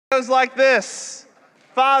goes like this.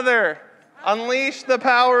 Father, unleash the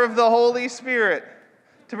power of the Holy Spirit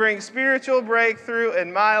to bring spiritual breakthrough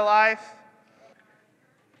in my life.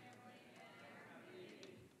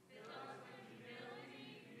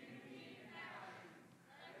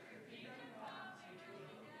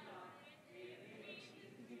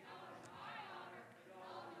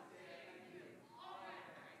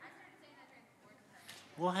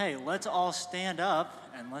 Well, hey, let's all stand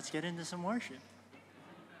up and let's get into some worship.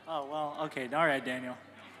 Oh, well, okay. All right, Daniel.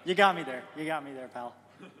 You got me there. You got me there, pal.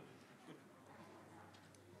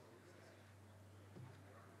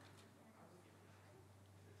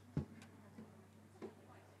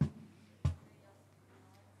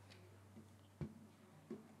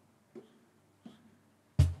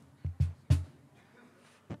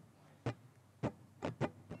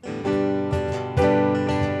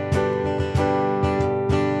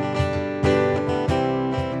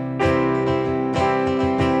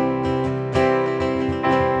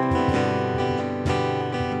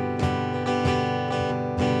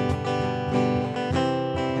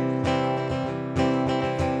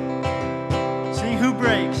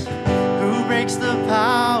 The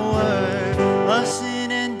power of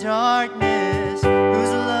sin and darkness,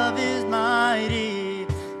 whose love is mighty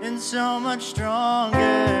and so much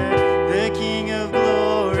stronger. The King of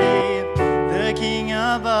glory, the King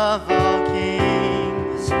above all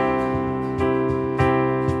kings,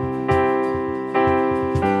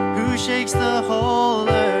 who shakes the whole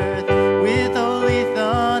earth with holy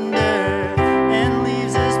thunder and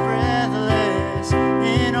leaves us breathless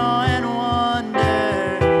in awe and wonder.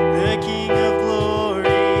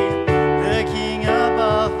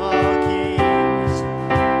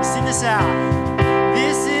 Out.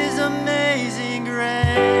 This is amazing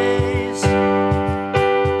grace.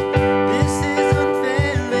 This is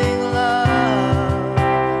unfailing love,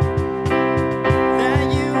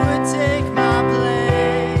 that you would take my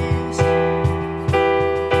place,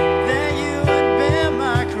 that you would bear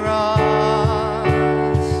my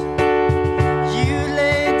cross. You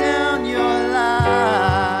laid down your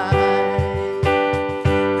life,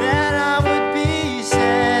 that I would be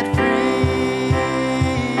set free.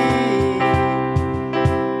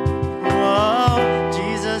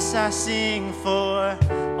 I sing for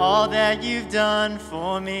all that you've done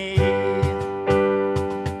for me.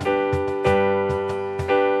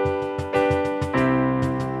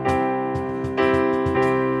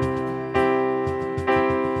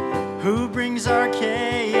 Who brings our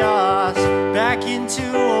chaos back into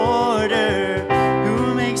order?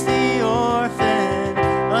 Who makes the orphan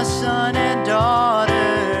a son and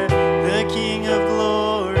daughter? The King of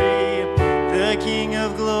glory, the King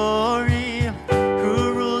of glory,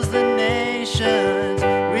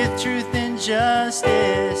 with truth and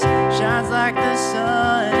justice, shines like the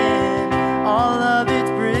sun in all of its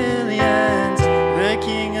brilliance. The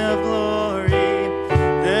King of glory,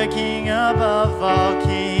 the King above all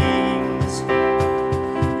kings.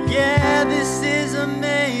 Yeah, this is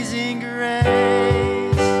amazing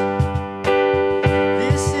grace.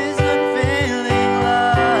 This is unfailing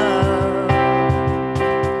love,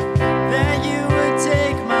 that you would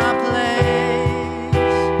take my place,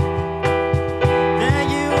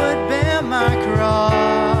 my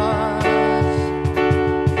cross.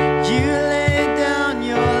 You laid down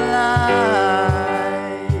your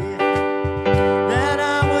life, that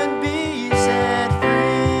I would be set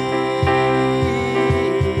free.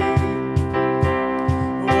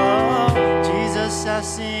 Whoa, Jesus, I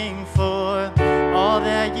sing for all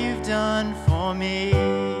that you've done for me.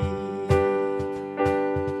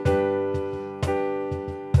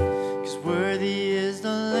 'Cause worthy is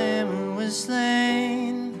the Lamb who was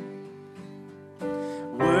slain.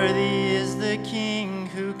 Worthy is the King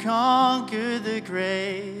who conquered the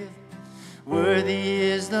grave. Worthy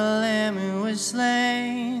is the Lamb who was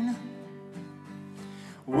slain.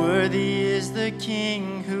 Worthy is the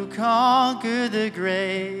King who conquered the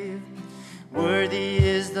grave. Worthy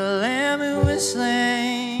is the Lamb who was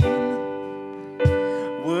slain.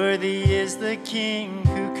 Worthy is the King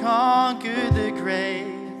who conquered the grave.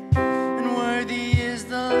 And worthy is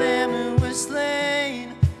the Lamb who was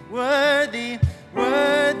slain. Worthy,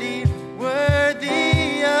 worthy,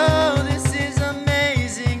 worthy, oh, this is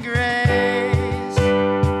amazing grace.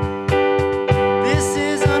 This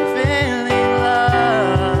is unfailing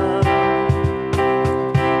love,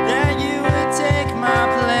 that you would take my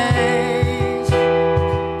place,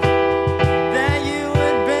 that you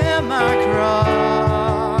would bear my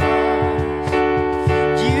cross.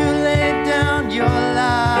 You laid down your life,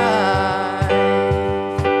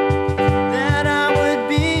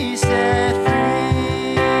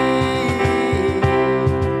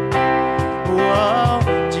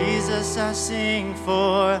 sing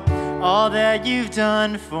for all that you've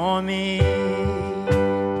done for me.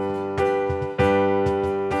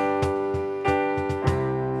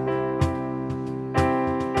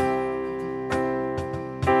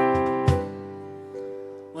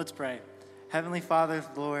 Let's pray. Heavenly Father,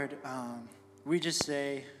 Lord, we just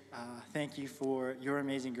say thank you for your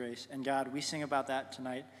amazing grace. And God, we sing about that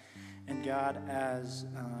tonight. And God, as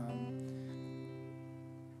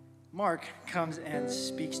Mark comes and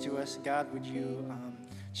speaks to us, God, would you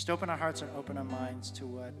just open our hearts and open our minds to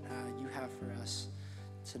what you have for us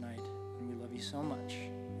tonight. And we love you so much.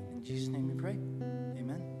 In Jesus' name we pray.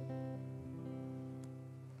 Amen.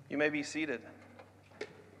 You may be seated.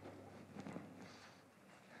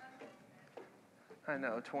 I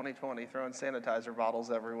know, 2020, throwing sanitizer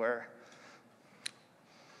bottles everywhere.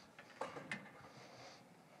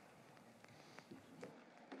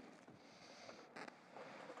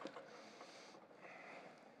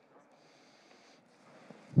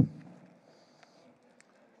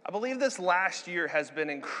 I believe this last year has been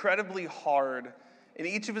incredibly hard, and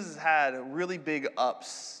each of us has had really big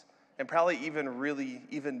ups and probably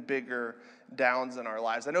even bigger downs in our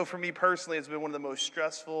lives. I know for me personally, it's been one of the most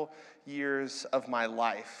stressful years of my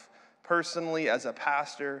life. Personally, as a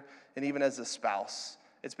pastor, and even as a spouse.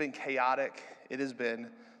 It's been chaotic. It has been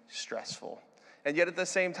stressful. And yet at the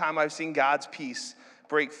same time, I've seen God's peace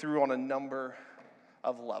break through on a number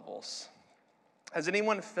of levels. Has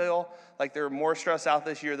anyone feel like they're more stressed out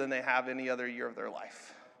this year than they have any other year of their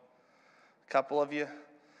life? A couple of you?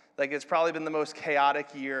 Like it's probably been the most chaotic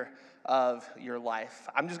year of your life.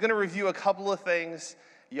 I'm just going to review a couple of things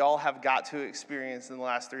y'all have got to experience in the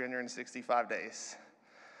last 365 days.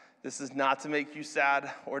 This is not to make you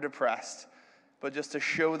sad or depressed, but just to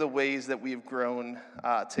show the ways that we've grown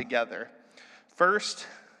together. First,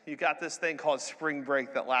 you got this thing called spring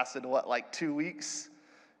break that lasted, like 2 weeks?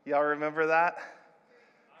 Y'all remember that?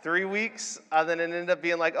 3 weeks? Then it ended up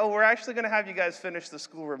being like, oh, we're actually going to have you guys finish the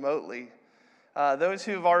school remotely. Those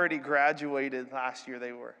who have already graduated last year,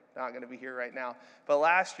 they were not going to be here right now. But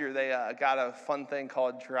last year, they got a fun thing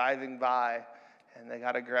called driving by, and they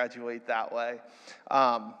got to graduate that way.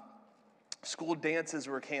 School dances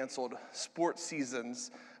were canceled. Sports seasons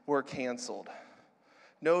were canceled.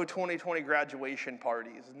 No 2020 graduation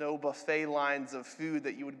parties. No buffet lines of food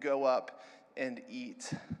that you would go up and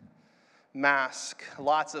eat. Mask,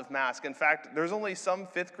 lots of masks. In fact, there's only some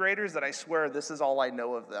fifth graders that I swear this is all I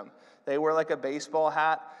know of them. They wear like a baseball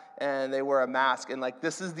hat and they wear a mask. And like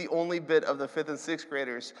this is the only bit of the fifth and sixth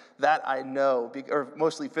graders that I know, or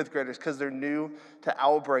mostly fifth graders, because they're new to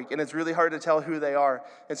Outbreak. And it's really hard to tell who they are.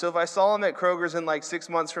 And so if I saw them at Kroger's in like 6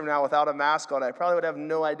 months from now without a mask on, I probably would have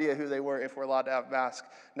no idea who they were if we're allowed to have masks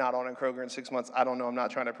not on in Kroger in 6 months. I don't know. I'm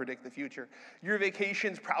not trying to predict the future. Your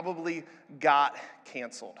vacations probably got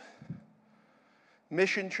canceled.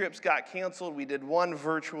 Mission trips got canceled. We did one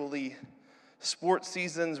virtually. Sports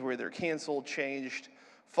seasons where they're canceled, changed.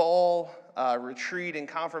 Fall retreat and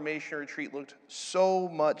confirmation retreat looked so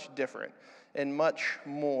much different, and much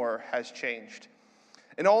more has changed.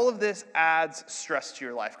 And all of this adds stress to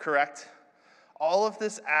your life, correct? All of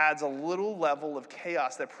this adds a little level of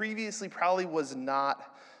chaos that previously probably was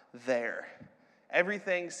not there.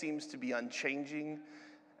 Everything seems to be unchanging,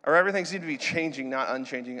 or everything seems to be changing, not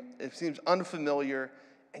unchanging. It seems unfamiliar,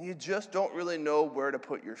 and you just don't really know where to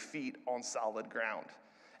put your feet on solid ground.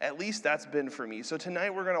 At least that's been for me. So tonight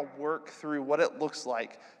we're going to work through what it looks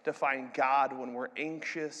like to find God when we're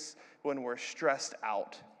anxious, when we're stressed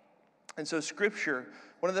out. And so Scripture,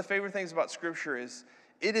 one of the favorite things about Scripture is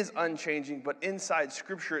it is unchanging, but inside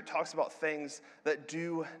Scripture it talks about things that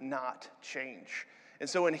do not change. And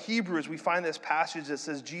so in Hebrews we find this passage that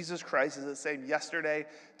says Jesus Christ is the same yesterday,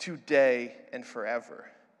 today, and forever.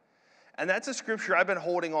 And that's a scripture I've been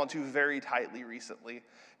holding on to very tightly recently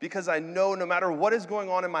because I know no matter what is going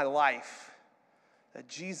on in my life, that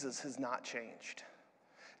Jesus has not changed.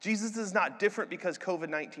 Jesus is not different because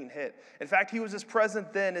COVID-19 hit. In fact, he was as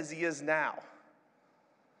present then as he is now.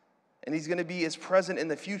 And he's going to be as present in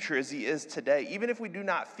the future as he is today. Even if we do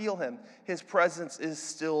not feel him, his presence is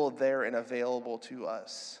still there and available to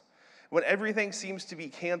us. When everything seems to be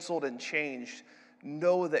canceled and changed,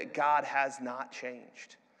 know that God has not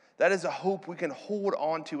changed. That is a hope we can hold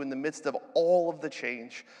on to in the midst of all of the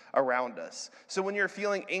change around us. So when you're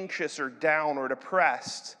feeling anxious or down or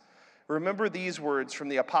depressed, remember these words from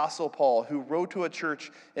the Apostle Paul, who wrote to a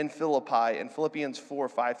church in Philippi in Philippians 4,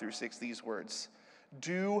 5 through 6, these words.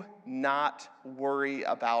 Do not worry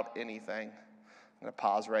about anything. I'm going to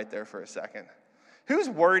pause right there for a second. Who's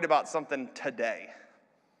worried about something today?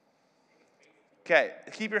 Okay,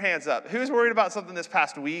 keep your hands up. Who's worried about something this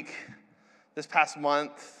past week, this past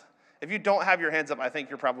month? If you don't have your hands up, I think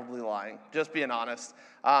you're probably lying, just being honest.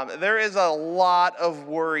 There is a lot of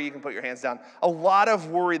worry, you can put your hands down, a lot of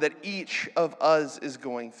worry that each of us is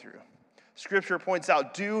going through. Scripture points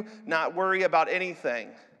out, do not worry about anything.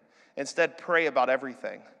 Instead, pray about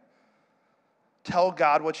everything. Tell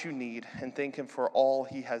God what you need and thank him for all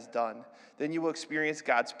he has done. Then you will experience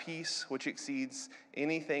God's peace, which exceeds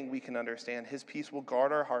anything we can understand. His peace will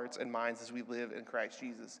guard our hearts and minds as we live in Christ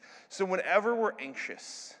Jesus. So whenever we're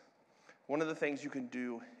anxious, one of the things you can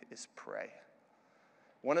do is pray.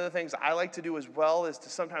 One of the things I like to do as well is to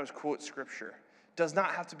sometimes quote Scripture. It does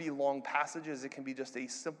not have to be long passages. It can be just a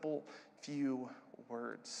simple few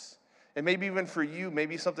words. And maybe even for you,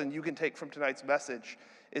 maybe something you can take from tonight's message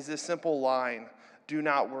is this simple line, do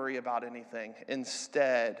not worry about anything.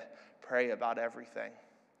 Instead, pray about everything.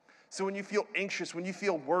 So when you feel anxious, when you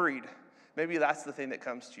feel worried, maybe that's the thing that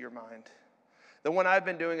comes to your mind. The one I've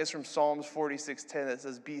been doing is from Psalms 46:10 that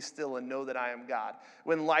says, be still and know that I am God.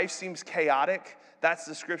 When life seems chaotic, that's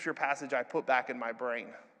the scripture passage I put back in my brain.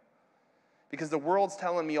 Because the world's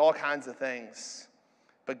telling me all kinds of things,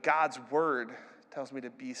 but God's word tells me to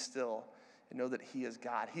be still and know that he is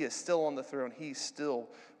God. He is still on the throne. He still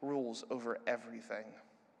rules over everything.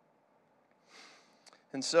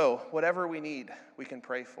 And so, whatever we need, we can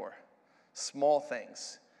pray for. Small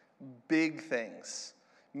things, big things,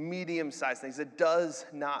 medium-sized things. It does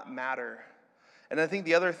not matter. And I think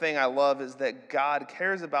the other thing I love is that God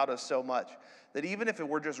cares about us so much that even if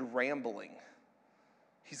we're just rambling,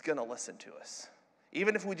 he's going to listen to us.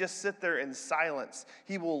 Even if we just sit there in silence,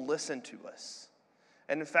 he will listen to us.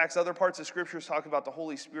 And in fact, other parts of Scriptures talk about the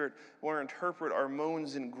Holy Spirit will interpret our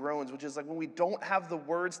moans and groans, which is like when we don't have the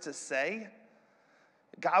words to say,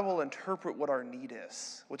 God will interpret what our need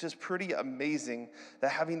is, which is pretty amazing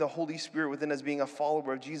that having the Holy Spirit within us, being a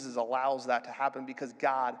follower of Jesus, allows that to happen because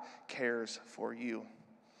God cares for you.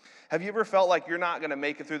 Have you ever felt like you're not going to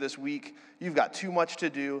make it through this week? You've got too much to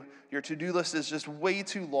do. Your to-do list is just way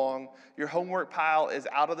too long. Your homework pile is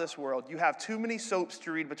out of this world. You have too many soaps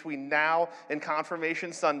to read between now and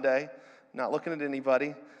Confirmation Sunday. Not looking at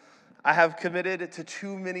anybody. I have committed to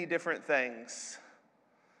too many different things.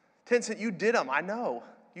 Tencent, you did them. I know.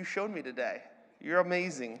 You showed me today. You're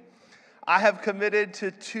amazing. I have committed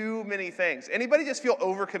to too many things. Anybody just feel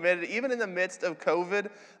overcommitted, even in the midst of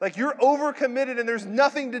COVID? Like you're overcommitted and there's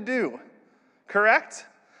nothing to do, correct?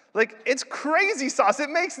 Like it's crazy sauce.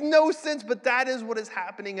 It makes no sense, but that is what is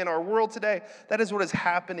happening in our world today. That is what is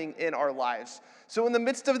happening in our lives. So in the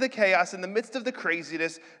midst of the chaos, in the midst of the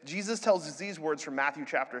craziness, Jesus tells us these words from Matthew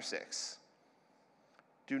chapter 6.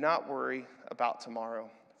 Do not worry about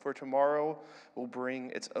tomorrow, for tomorrow will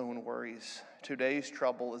bring its own worries. Today's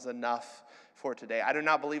trouble is enough for today. I do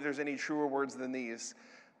not believe there's any truer words than these.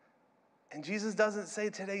 And Jesus doesn't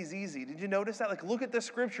say today's easy. Did you notice that? Like, look at the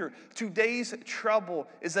scripture. Today's trouble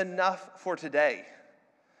is enough for today.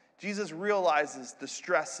 Jesus realizes the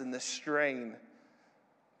stress and the strain.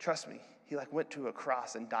 Trust me, he went to a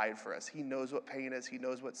cross and died for us. He knows what pain is. He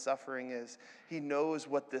knows what suffering is. He knows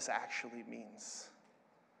what this actually means.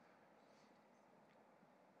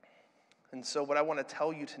 And so what I want to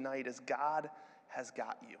tell you tonight is God has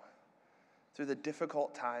got you. Through the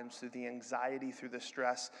difficult times, through the anxiety, through the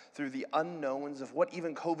stress, through the unknowns of what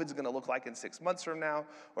even COVID's going to look like in 6 months from now,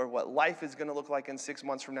 or what life is going to look like in 6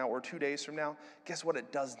 months from now, or 2 days from now, guess what?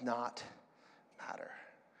 It does not matter.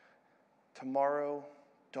 Tomorrow,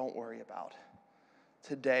 don't worry about.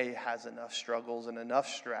 Today has enough struggles and enough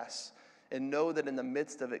stress, and know that in the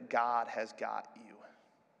midst of it, God has got you.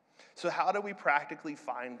 So how do we practically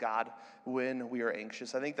find God when we are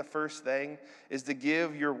anxious? I think the first thing is to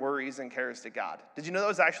give your worries and cares to God. Did you know that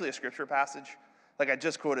was actually a scripture passage? Like I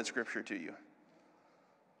just quoted scripture to you.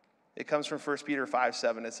 It comes from 1 Peter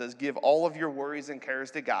 5:7. It says, give all of your worries and cares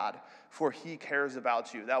to God, for he cares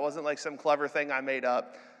about you. That wasn't like some clever thing I made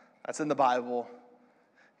up. That's in the Bible.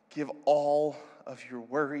 Give all of your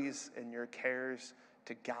worries and your cares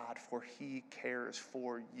to God, for he cares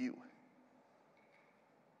for you.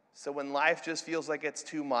 So when life just feels like it's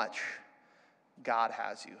too much, God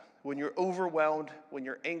has you. When you're overwhelmed, when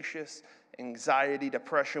you're anxious, anxiety,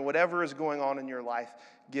 depression, whatever is going on in your life,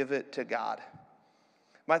 give it to God.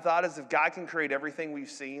 My thought is if God can create everything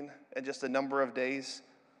we've seen in just a number of days,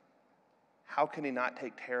 how can he not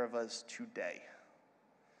take care of us today?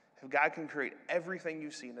 If God can create everything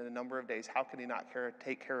you've seen in a number of days, how can he not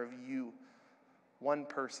take care of you, one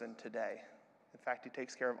person today? In fact, he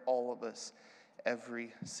takes care of all of us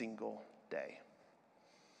every single day.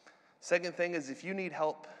 Second thing is if you need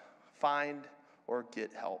help, find or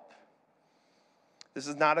get help. This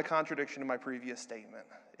is not a contradiction to my previous statement.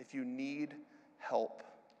 If you need help,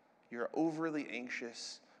 you're overly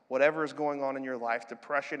anxious, Whatever is going on in your life,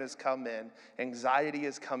 depression has come in, anxiety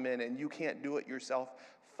has come in, and you can't do it yourself,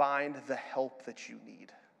 find the help that you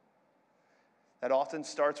need. That often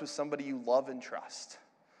starts with somebody you love and trust.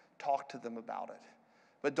 Talk to them about it.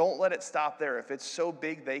 But don't let it stop there. If it's so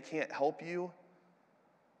big they can't help you,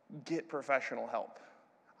 get professional help.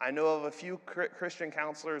 I know of a few Christian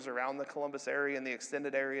counselors around the Columbus area and the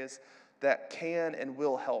extended areas that can and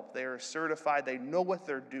will help. They are certified. They know what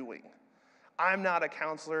they're doing. I'm not a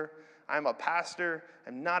counselor. I'm a pastor.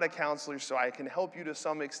 I'm not a counselor, so I can help you to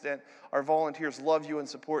some extent. Our volunteers love you and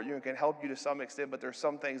support you and can help you to some extent, but there's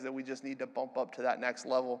some things that we just need to bump up to that next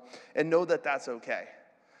level. And know that that's okay.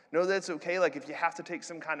 Know that it's okay. Like if you have to take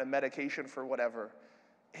some kind of medication for whatever,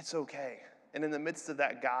 it's okay. And in the midst of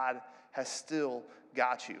that, God has still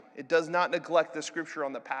got you. It does not neglect the scripture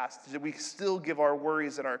on the past. We still give our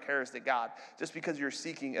worries and our cares to God just because you're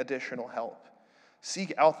seeking additional help.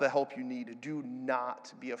 Seek out the help you need. Do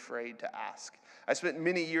not be afraid to ask. I spent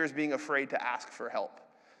many years being afraid to ask for help,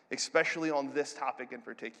 especially on this topic in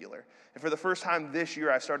particular. And for the first time this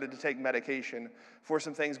year, I started to take medication for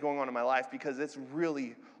some things going on in my life because it's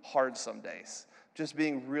really hard some days. Just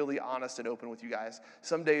being really honest and open with you guys.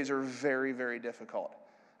 Some days are very, very difficult.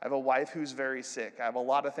 I have a wife who's very sick. I have a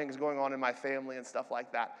lot of things going on in my family and stuff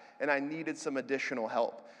like that, and I needed some additional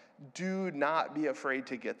help. Do not be afraid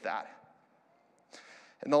to get that.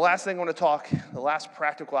 And the last thing I want to talk, the last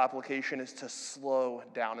practical application is to slow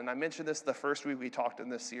down. And I mentioned this the first week we talked in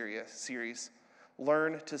this series.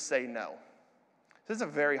 Learn to say no. This is a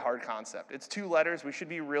very hard concept. It's 2 letters. We should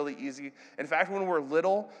be really easy. In fact, when we're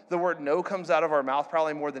little, the word no comes out of our mouth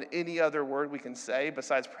probably more than any other word we can say,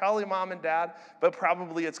 besides probably mom and dad, but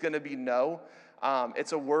probably it's going to be no.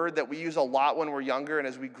 It's a word that we use a lot when we're younger, and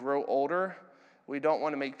as we grow older, we don't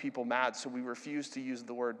want to make people mad, so we refuse to use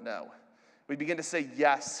the word no. We begin to say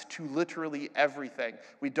yes to literally everything.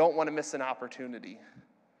 We don't want to miss an opportunity.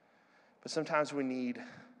 But sometimes we need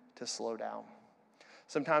to slow down.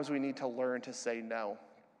 Sometimes we need to learn to say no.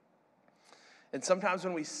 And sometimes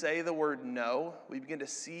when we say the word no, we begin to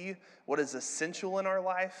see what is essential in our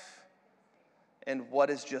life and what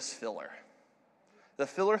is just filler. The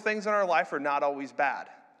filler things in our life are not always bad.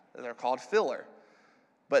 They're called filler.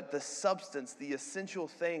 But the substance, the essential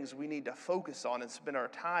things we need to focus on and spend our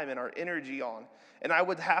time and our energy on. And I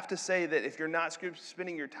would have to say that if you're not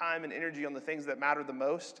spending your time and energy on the things that matter the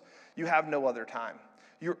most, you have no other time.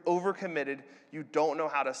 You're overcommitted. You don't know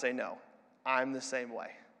how to say no. I'm the same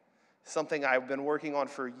way. Something I've been working on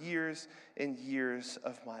for years and years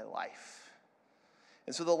of my life.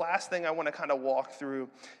 And so the last thing I want to kind of walk through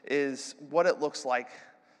is what it looks like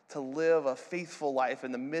to live a faithful life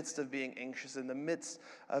in the midst of being anxious, And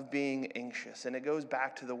it goes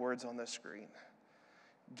back to the words on the screen.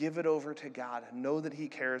 Give it over to God. Know that he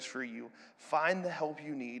cares for you. Find the help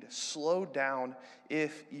you need. Slow down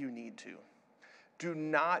if you need to. Do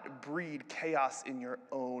not breed chaos in your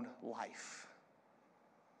own life.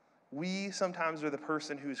 We sometimes are the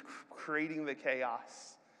person who's creating the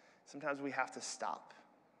chaos. Sometimes we have to stop.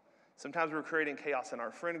 Sometimes we're creating chaos in our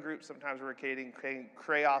friend group. Sometimes we're creating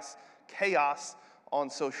chaos on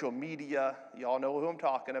social media. Y'all know who I'm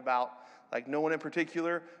talking about. Like no one in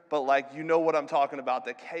particular, but like you know what I'm talking about.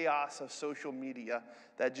 The chaos of social media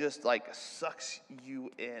that just like sucks you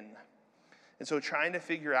in. And so trying to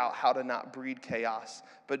figure out how to not breed chaos,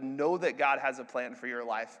 but know that God has a plan for your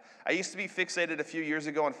life. I used to be fixated a few years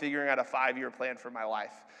ago on figuring out a 5-year plan for my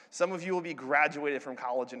life. Some of you will be graduated from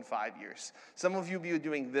college in 5 years. Some of you will be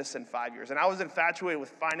doing this in 5 years. And I was infatuated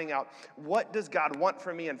with finding out, what does God want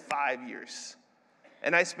from me in 5 years?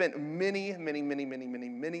 And I spent many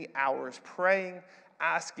hours praying,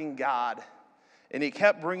 asking God, and he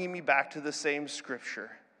kept bringing me back to the same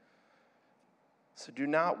scripture. So do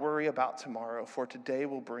not worry about tomorrow, for today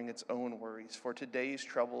will bring its own worries, for today's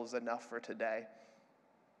trouble is enough for today.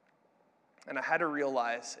 And I had to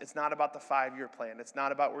realize it's not about the 5-year plan. It's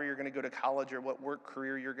not about where you're going to go to college or what work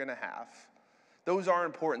career you're going to have. Those are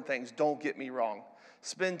important things, don't get me wrong.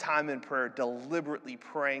 Spend time in prayer, deliberately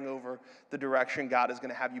praying over the direction God is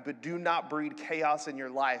going to have you. But do not breed chaos in your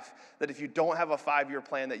life that if you don't have a 5-year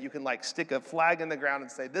plan that you can like stick a flag in the ground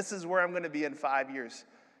and say, this is where I'm going to be in 5 years.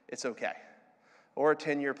 It's okay. Or a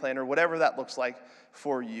 10-year plan or whatever that looks like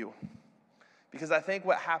for you. Because I think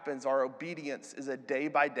what happens, our obedience is a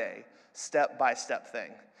day-by-day, step-by-step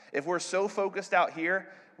thing. If we're so focused out here,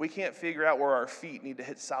 we can't figure out where our feet need to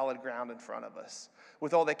hit solid ground in front of us.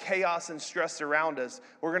 With all the chaos and stress around us,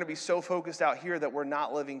 we're going to be so focused out here that we're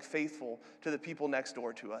not living faithful to the people next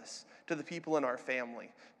door to us, to the people in our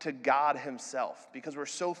family, to God himself, because we're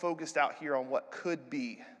so focused out here on what could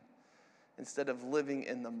be instead of living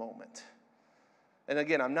in the moment. And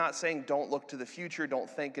again, I'm not saying don't look to the future, don't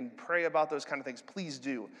think and pray about those kind of things. Please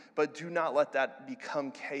do. But do not let that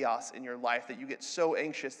become chaos in your life, that you get so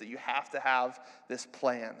anxious that you have to have this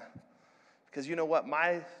plan. Because you know what?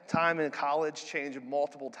 My time in college changed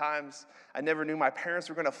multiple times. I never knew my parents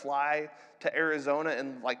were going to fly to Arizona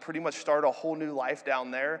and like pretty much start a whole new life down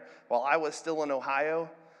there while I was still in Ohio.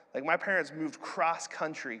 Like my parents moved cross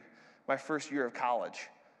country my first year of college.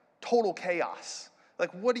 Total chaos.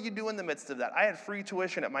 Like, what do you do in the midst of that? I had free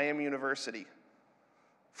tuition at Miami University.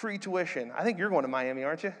 Free tuition. I think you're going to Miami,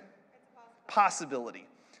 aren't you? It's a possibility.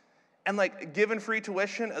 And, like, given free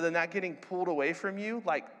tuition and then that getting pulled away from you,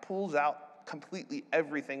 like, pulls out completely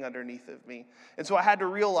everything underneath of me. And so I had to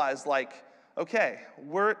realize, like, okay,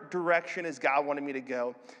 where direction is God wanting me to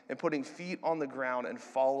go? And putting feet on the ground and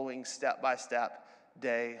following step by step,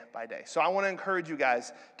 day by day. So I want to encourage you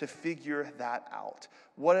guys to figure that out,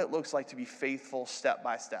 what it looks like to be faithful step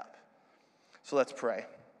by step. So let's pray.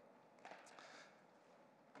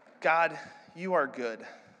 God, you are good,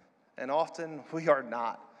 and often we are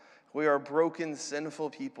not. We are broken,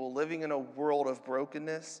 sinful people living in a world of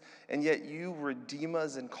brokenness, and yet you redeem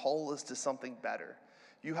us and call us to something better.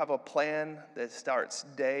 You have a plan that starts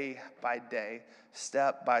day by day,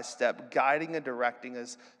 step by step, guiding and directing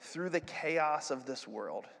us through the chaos of this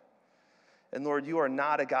world. And Lord, you are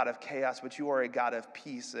not a God of chaos, but you are a God of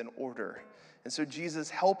peace and order. And so Jesus,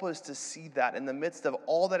 help us to see that in the midst of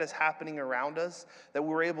all that is happening around us, that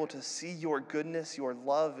we're able to see your goodness, your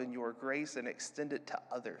love, and your grace and extend it to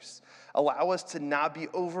others. Allow us to not be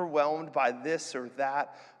overwhelmed by this or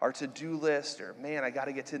that, our to-do list, or man, I got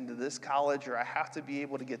to get into this college, or I have to be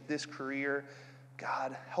able to get this career.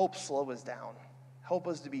 God, help slow us down. Help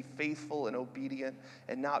us to be faithful and obedient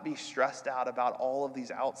and not be stressed out about all of these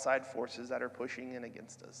outside forces that are pushing in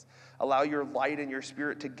against us. Allow your light and your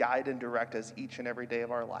spirit to guide and direct us each and every day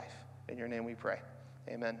of our life. In your name we pray.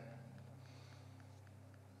 Amen.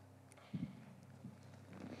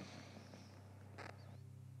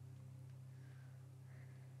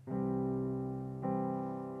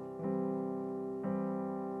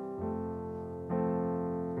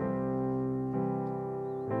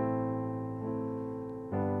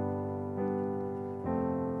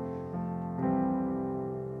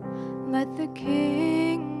 Let the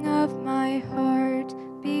King of my heart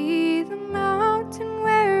be the mountain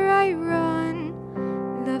where I run,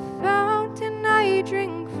 the fountain I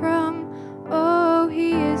drink from. Oh,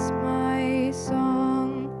 he is my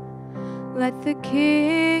song. Let the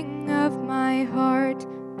King of my heart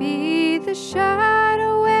be the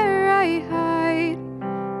shadow where I hide,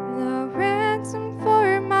 the ransom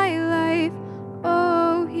for my life.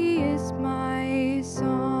 Oh, he is my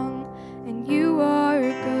song, and you are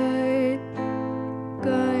good.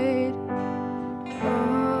 Good.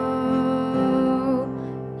 Oh,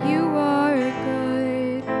 you are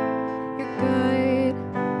good. You're good.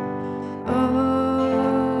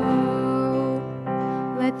 Oh,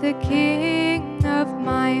 let the King of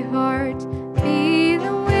my heart be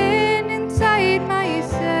the wind inside my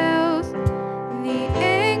sails, the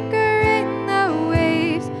anchor in the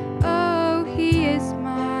waves. Oh, he is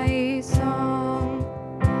my song.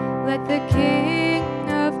 Let the King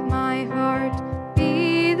of my heart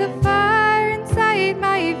be the fire inside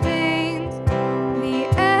my veins, the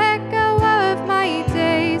echo of my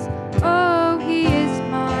days. Oh, he is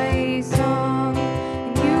my song,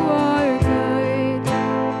 and you are good.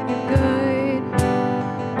 You're good.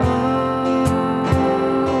 Oh,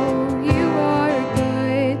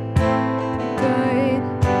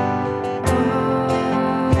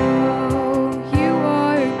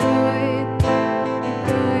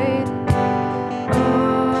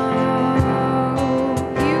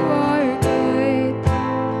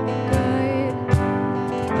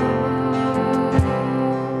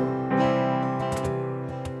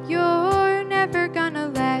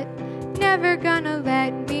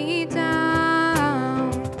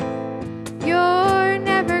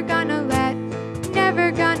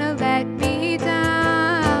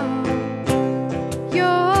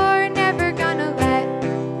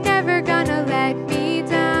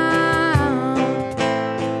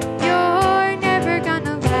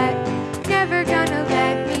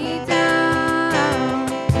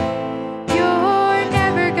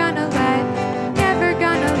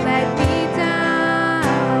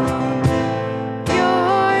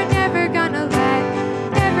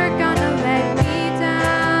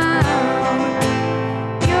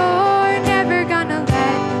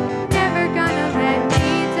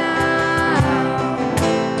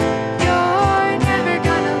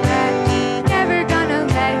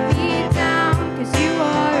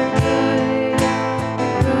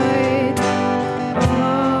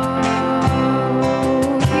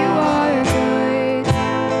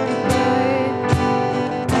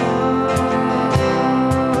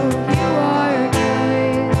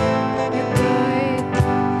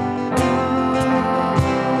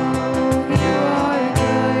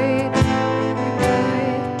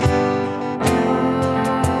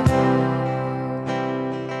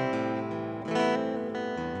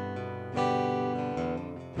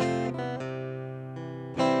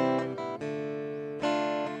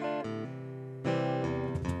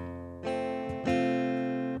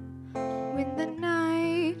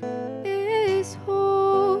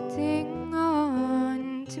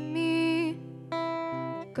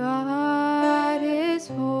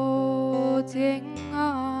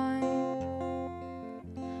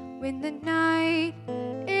 when the night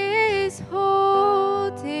is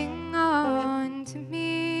holding on to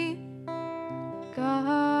me.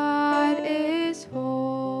 God is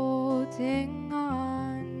holding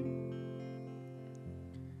on.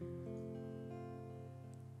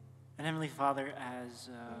 And Heavenly Father,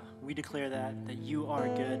 as we declare that you are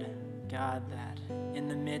good, God, that in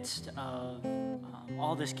the midst of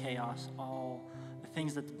all this chaos, all the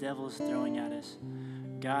things that the devil is throwing at us,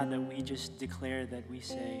 God, that we just declare that we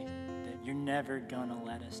say that you're never gonna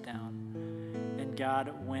let us down. And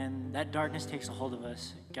God, when that darkness takes a hold of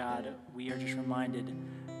us, God, we are just reminded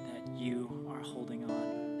that you are holding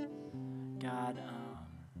on. God,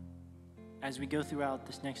 as we go throughout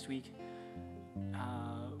this next week,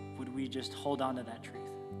 would we just hold on to that truth?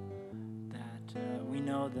 That we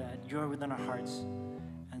know that you're within our hearts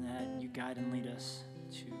and that you guide and lead us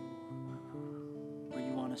to where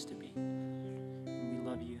you want us to be. And we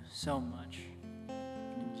love you so much.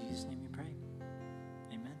 In Jesus' name we pray.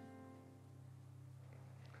 Amen.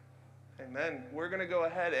 Amen. We're going to go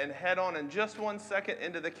ahead and head on in just 1 second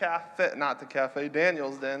into the cafe, not the cafe,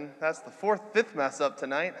 Daniel's Den. That's the fifth mess up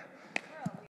tonight.